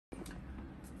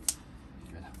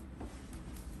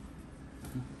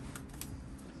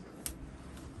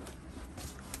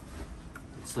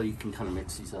So you can kind of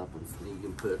mix these up, and you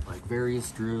can put like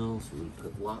various drills, and you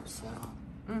can put Lop Sao.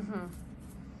 Mm-hmm. And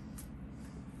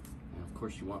of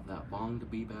course you want that bong to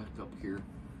be back up here.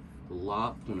 The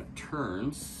lop, when it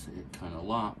turns, it kind of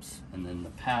lops, and then the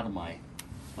pad of my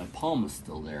palm is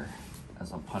still there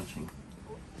as I'm punching.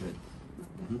 Good.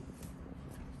 Mm-hmm.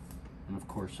 And of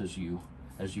course, as you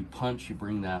punch, you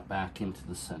bring that back into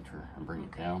the center and bring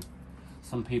it down.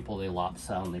 Some people, they Lop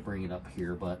Sao and they bring it up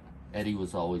here, but Eddie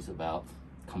was always about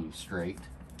coming straight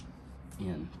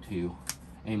into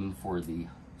aiming for the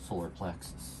solar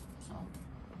plexus. So.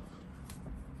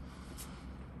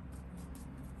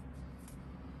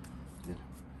 Good.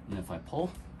 And if I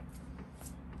pull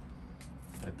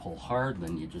hard,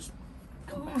 then you just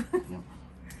come back. Yep.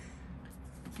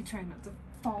 You try not to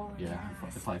fall in. Yeah,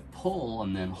 if I pull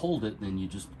and then hold it, then you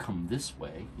just come this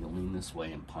way. You lean this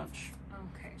way and punch.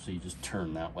 Okay. So you just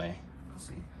turn that way.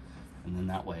 See? And then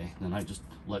that way. Then I just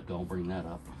let go, bring that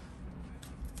up.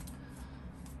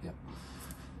 Yep.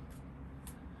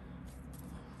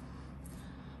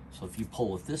 So if you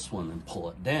pull with this one and pull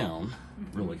it down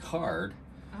really hard,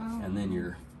 and then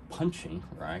you're punching,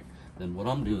 right? Then what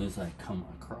I'm doing is I come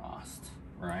across,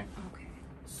 right? Okay.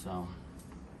 So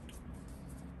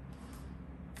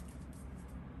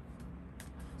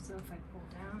if I pull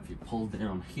down. If you pull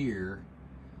down here,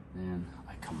 then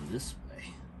I come this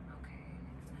way. Okay.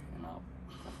 And up.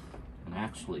 And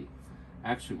actually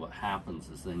what happens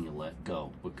is then you let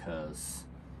go, because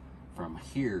from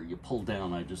here you pull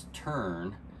down, I just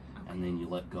turn, and then you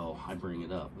let go, I bring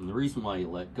it up. And the reason why you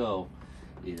let go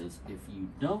is if you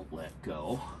don't let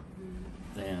go,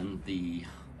 then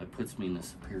it puts me in a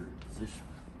superior position.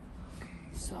 Okay.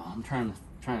 So I'm trying to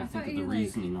think of the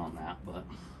reasoning on that, but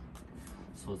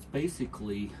so it's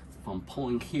basically, if I'm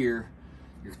pulling here,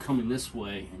 you're coming this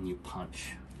way and you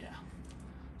punch. Yeah.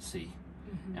 See?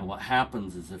 And what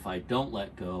happens is if I don't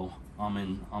let go, I'm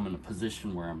in a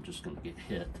position where I'm just going to get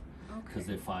hit. Because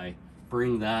if I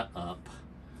bring that up,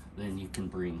 then you can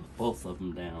bring both of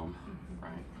them down,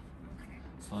 right? Okay.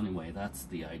 So anyway, that's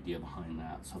the idea behind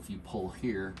that. So if you pull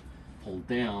here, pull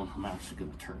down, I'm actually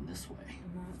going to turn this way.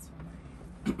 And that's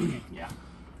why. Yeah.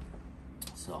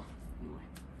 So anyway.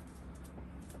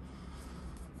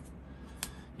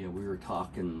 Yeah, we were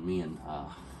talking, me and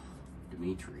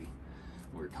Dimitri,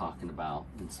 we were talking about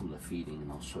in some of the feeding,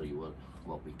 and I'll show you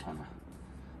what we kind of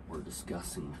were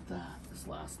discussing with that this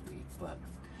last week. But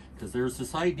because there's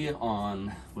this idea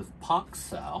with Bong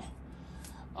Sao,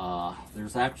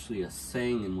 there's actually a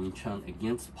saying in Wing Chun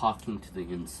against pocking to the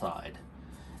inside.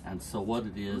 And so what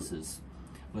it is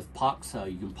with Bong Sao,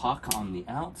 you can pock on the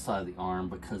outside of the arm,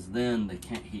 because then they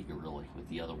can't hit you really with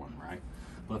the other one, right?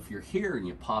 But if you're here and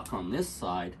you pock on this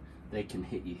side, they can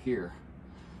hit you here.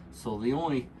 So the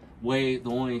only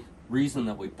reason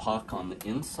that we pock on the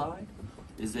inside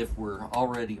is if we're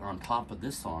already on top of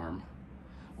this arm,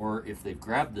 or if they've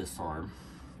grabbed this arm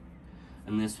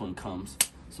and this one comes.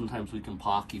 Sometimes we can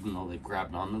pock even though they've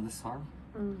grabbed onto this arm.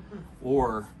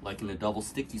 Or like in a double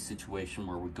sticky situation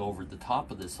where we go over the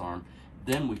top of this arm,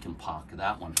 then we can pock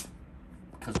that one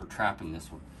because we're trapping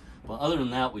this one. But other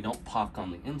than that, we don't pock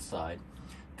on the inside,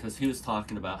 because he was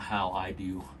talking about how I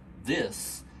do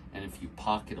this, and if you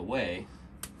pock it away,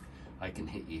 I can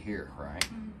hit you here, right?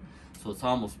 So it's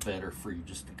almost better for you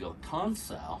just to go Bong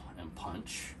Sao and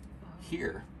punch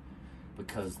here,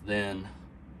 because then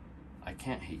I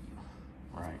can't hit you,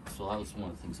 right? So that was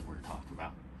one of the things that we were talking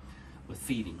about with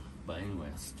feeding. But anyway,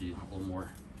 let's do a little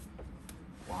more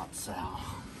Lop Sao.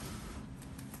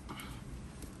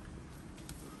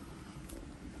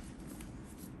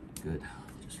 Good,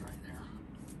 just right there.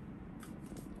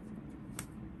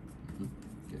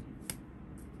 Good.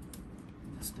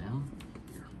 This down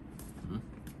here.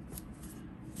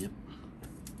 Yep.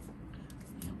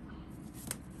 Yep.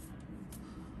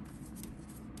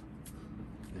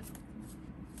 Good.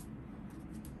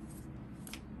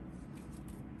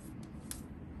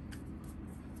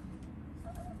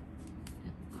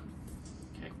 Yep.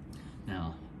 Okay.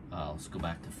 Now let's go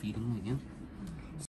back to feeding again.